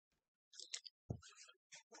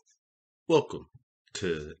Welcome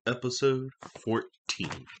to episode 14,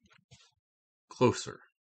 Closer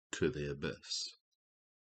to the Abyss.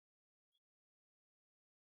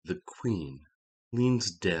 The Queen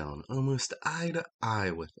leans down almost eye to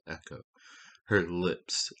eye with Echo. Her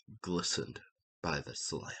lips glistened by the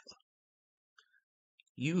saliva.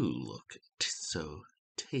 You look so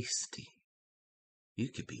tasty. You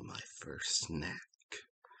could be my first snack.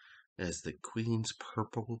 As the Queen's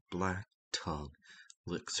purple-black tongue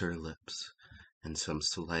licks her lips, and some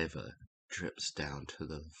saliva drips down to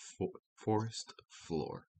the forest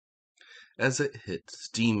floor. As it hits,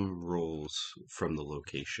 steam rolls from the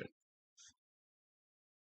location.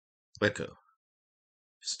 Echo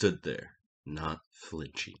stood there, not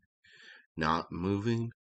flinching, not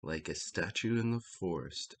moving, like a statue in the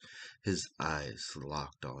forest, his eyes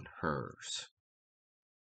locked on hers.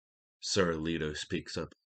 Sir Leto speaks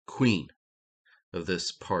up. Queen of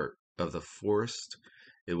this part of the forest,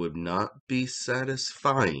 it would not be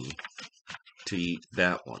satisfying to eat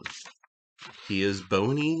that one. He is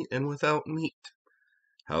bony and without meat.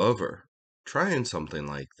 However, trying something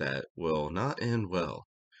like that will not end well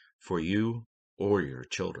for you or your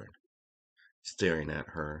children. Staring at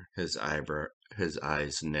her, his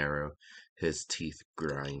eyes narrow, his teeth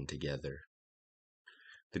grind together.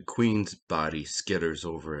 The Queen's body skitters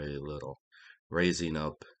over a little, raising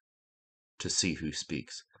up to see who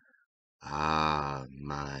speaks. Ah,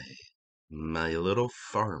 my little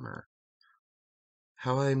farmer.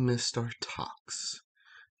 How I missed our talks.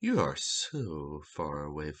 You are so far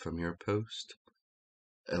away from your post.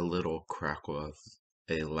 A little crackle of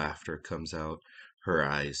a laughter comes out. Her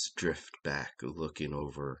eyes drift back, looking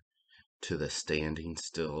over to the standing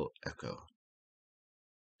still Echo.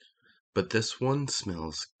 But this one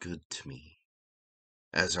smells good to me.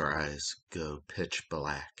 As her eyes go pitch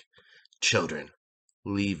black, children,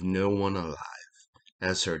 leave no one alive.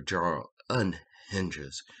 As her jaw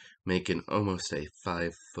unhinges, making almost a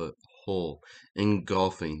 5-foot hole,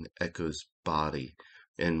 engulfing Echo's body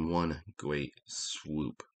in one great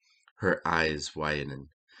swoop. Her eyes widen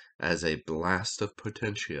as a blast of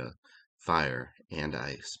potentia, fire, and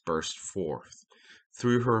ice burst forth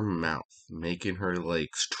through her mouth, making her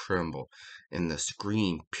legs tremble, and the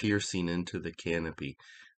scream piercing into the canopy,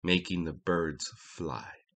 making the birds fly.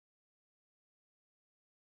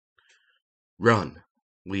 Run!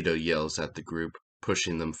 Leto yells at the group,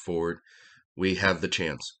 pushing them forward. We have the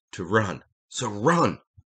chance to run, so run!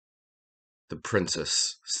 The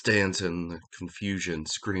princess stands in the confusion,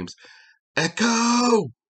 screams,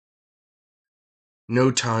 Echo!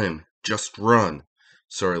 No time, just run!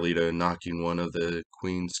 Sir Leto knocking one of the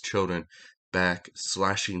Queen's children back,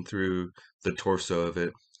 slashing through the torso of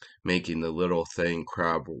it, making the little thing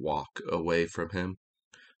crab walk away from him.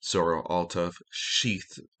 Sir Altaf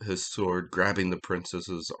sheathed his sword, grabbing the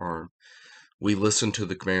princess's arm. We listen to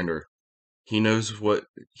the commander. He knows what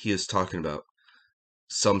he is talking about.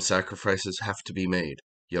 Some sacrifices have to be made,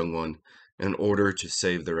 young one, in order to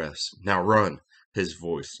save the rest. Now run! His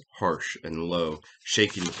voice, harsh and low,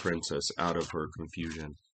 shaking the princess out of her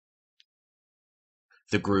confusion.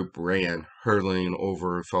 The group ran, hurtling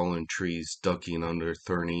over fallen trees, ducking under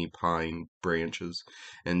thorny pine branches,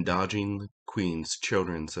 and dodging the Queen's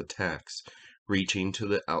children's attacks, reaching to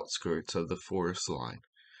the outskirts of the forest line,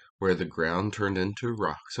 where the ground turned into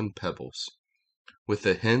rocks and pebbles, with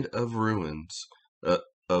a hint of ruins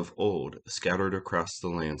of old scattered across the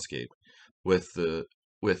landscape, with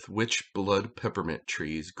witch blood peppermint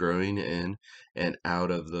trees growing in and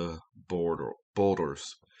out of the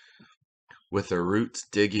boulders, with their roots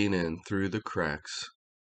digging in through the cracks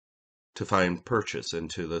to find purchase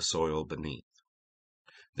into the soil beneath.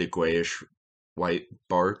 The grayish white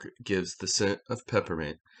bark gives the scent of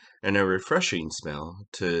peppermint and a refreshing smell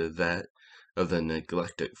to that of the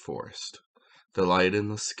neglected forest. The light in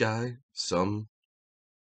the sky,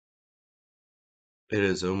 it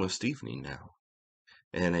is almost evening now,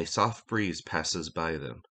 and a soft breeze passes by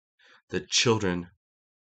them. The children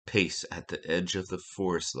pace at the edge of the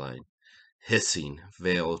forest line, hissing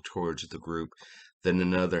veil towards the group, then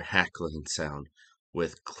another hackling sound,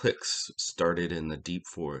 with clicks started in the deep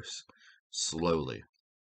forest. Slowly,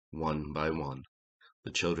 one by one,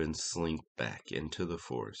 the children slink back into the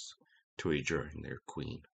forest to rejoin their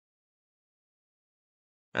queen.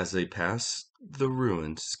 As they pass the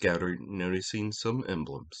ruins scattered, noticing some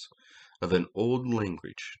emblems of an old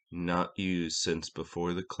language not used since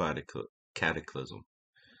before the cataclysm.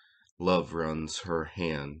 Love runs her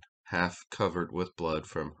hand, half covered with blood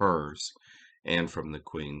from hers and from the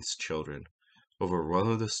Queen's children, over one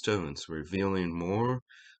of the stones, revealing more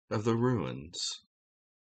of the ruins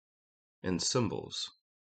and symbols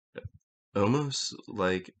almost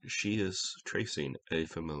like she is tracing a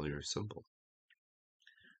familiar symbol.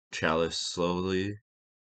 Chalice slowly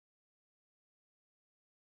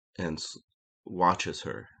and watches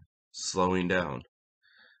her, slowing down,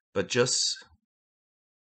 but just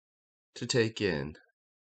to take in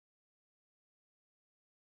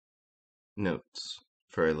notes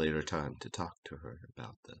for a later time to talk to her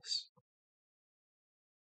about this.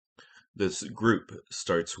 This group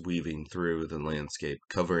starts weaving through the landscape,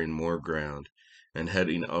 covering more ground and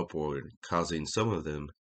heading upward, causing some of them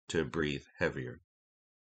to breathe heavier.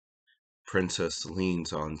 Princess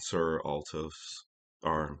leans on Sir Alto's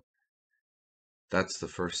arm. That's the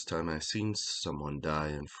first time I've seen someone die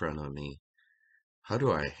in front of me. How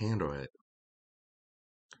do I handle it?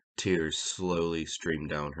 Tears slowly stream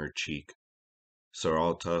down her cheek. Sir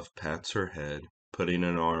Altaf pats her head, putting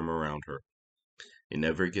an arm around her. It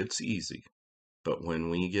never gets easy, but when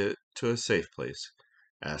we get to a safe place,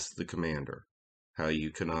 ask the commander how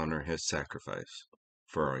you can honor his sacrifice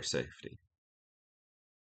for our safety.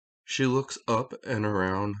 She looks up and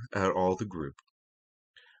around at all the group.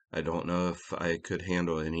 I don't know if I could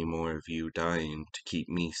handle any more of you dying to keep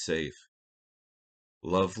me safe.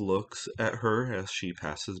 Love looks at her as she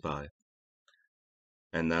passes by.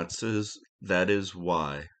 And that is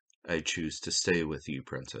why I choose to stay with you,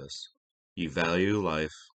 Princess. You value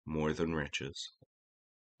life more than riches.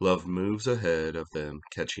 Love moves ahead of them,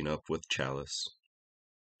 catching up with Chalice.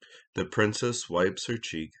 The princess wipes her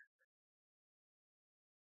cheek.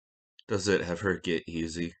 Does it ever get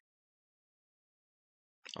easy?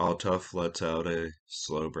 Altaf lets out a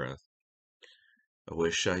slow breath. I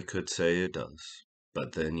wish I could say it does.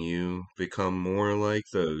 But then you become more like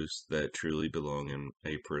those that truly belong in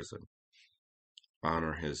a prison.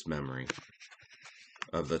 Honor his memory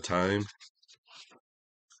of the time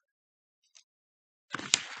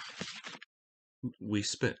we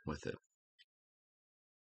spent with it.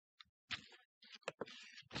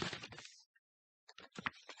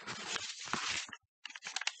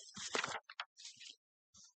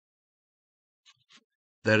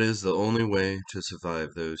 That is the only way to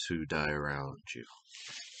survive those who die around you.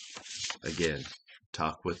 Again,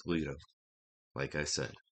 talk with Leto, like I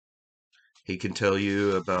said. He can tell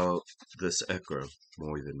you about this Echo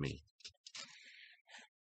more than me.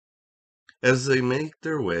 As they make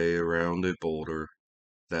their way around a boulder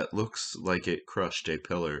that looks like it crushed a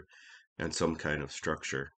pillar and some kind of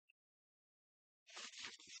structure,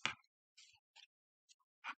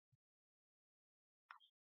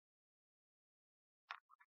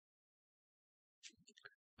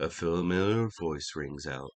 a familiar voice rings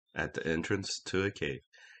out at the entrance to a cave.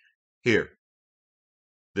 Here,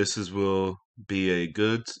 this is will be a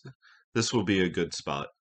good this will be a good spot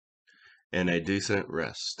and a decent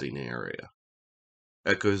resting area.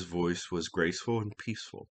 Echo's voice was graceful and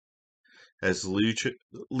peaceful. As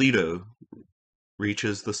Leto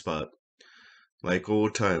reaches the spot, like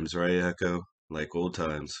old times, right, Echo? Like old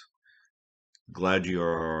times. Glad you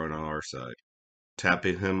are on our side.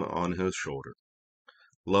 Tapping him on his shoulder.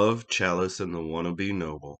 Love, Chalice, and the wannabe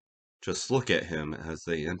noble. Just look at him as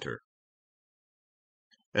they enter.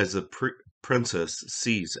 As the princess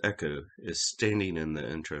sees Echo is standing in the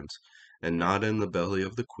entrance and not in the belly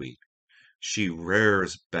of the queen, she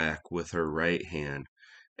rears back with her right hand.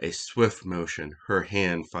 A swift motion, her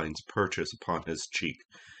hand finds purchase upon his cheek.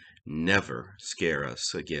 Never scare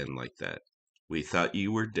us again like that. We thought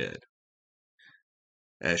you were dead.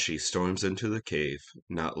 As she storms into the cave,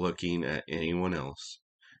 not looking at anyone else,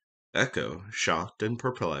 Echo, shocked and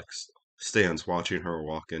perplexed, stands watching her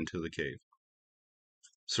walk into the cave.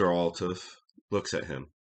 Sir Altaf looks at him.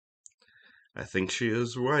 I think she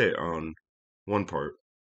is right on one part.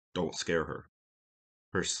 Don't scare her.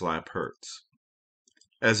 Her slap hurts.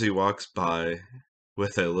 As he walks by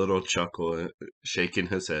with a little chuckle, shaking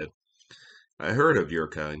his head, I heard of your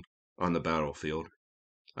kind on the battlefield.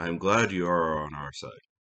 I am glad you are on our side.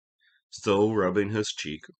 Still rubbing his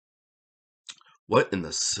cheek. What in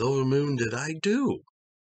the silver moon did I do?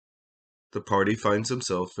 The party finds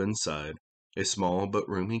himself inside a small but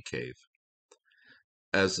roomy cave.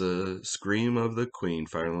 As the scream of the queen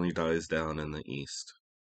finally dies down in the east,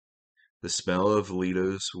 the smell of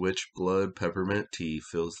Leto's witch blood peppermint tea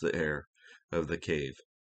fills the air of the cave,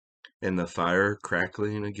 and the fire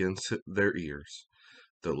crackling against their ears.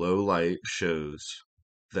 The low light shows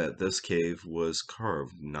that this cave was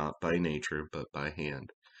carved not by nature but by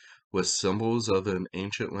hand, with symbols of an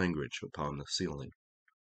ancient language upon the ceiling.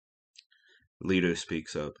 Leto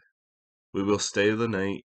speaks up. We will stay the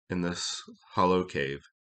night in this hollow cave.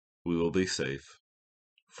 We will be safe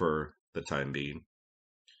for the time being.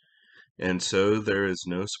 And so there is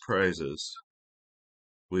no surprises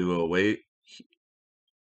We will wait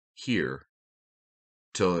here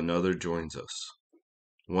till another joins us.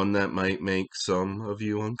 One that might make some of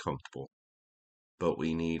you uncomfortable, but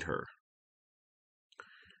we need her.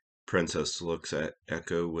 Princess looks at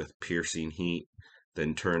Echo with piercing heat,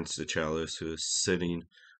 then turns to Chalice, who is sitting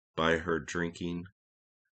by her drinking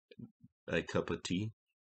a cup of tea.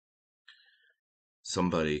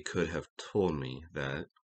 Somebody could have told me that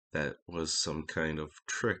was some kind of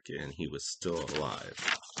trick and he was still alive.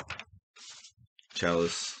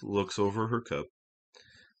 Chalice looks over her cup.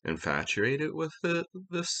 Infatuated with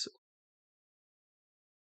this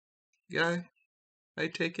guy, I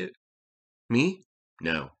take it? Me?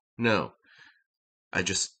 No, no. I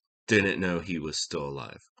just didn't know he was still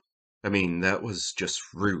alive. I mean, that was just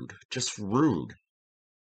rude. Just rude.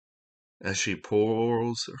 As she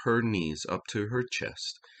pulls her knees up to her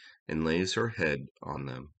chest and lays her head on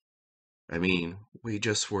them. I mean, we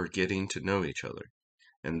just were getting to know each other,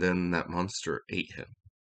 and then that monster ate him.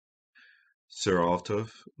 Sir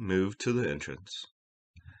Altaf moved to the entrance.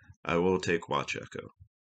 I will take watch, Echo.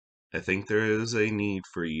 I think there is a need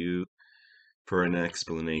for you for an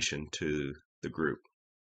explanation to the group,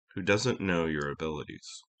 who doesn't know your abilities.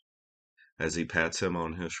 As he pats him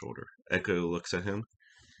on his shoulder, Echo looks at him.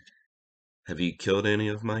 Have you killed any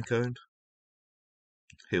of my kind?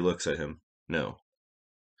 He looks at him. No.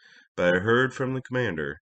 But I heard from the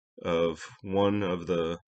commander of one of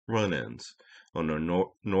the run-ins on the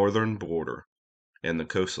northern border and the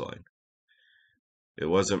coastline. It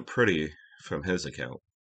wasn't pretty from his account.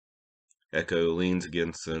 Echo leans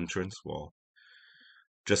against the entrance wall.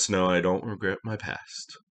 Just know I don't regret my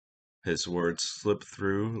past. His words slip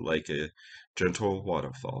through like a gentle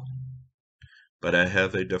waterfall. But I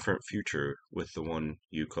have a different future with the one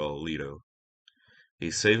you call Leto. He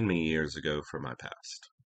saved me years ago from my past.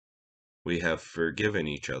 We have forgiven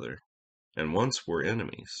each other, and once were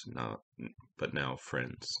enemies, but now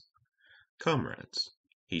friends. Comrades.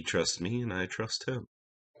 He trusts me and I trust him.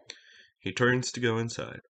 He turns to go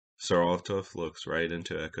inside. Sir Altaf looks right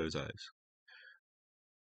into Echo's eyes.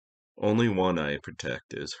 Only one I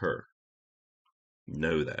protect is her.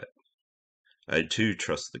 Know that. I too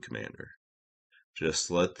trust the commander.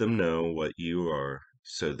 Just let them know what you are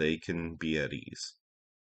so they can be at ease.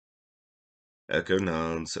 Echo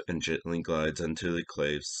nods and gently glides into the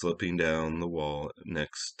clave, slipping down the wall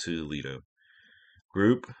next to Leto.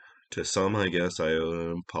 Group, to some I guess I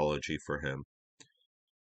owe an apology for him.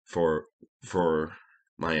 For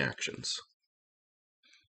my actions.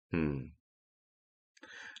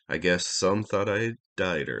 I guess some thought I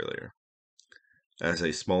died earlier. As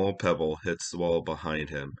a small pebble hits the wall behind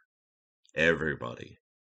him, everybody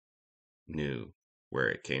knew where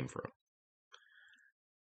it came from.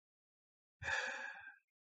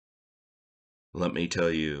 Let me tell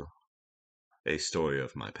you a story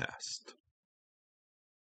of my past.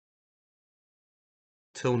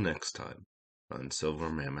 Till next time on Silver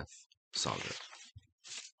Mammoth Saga.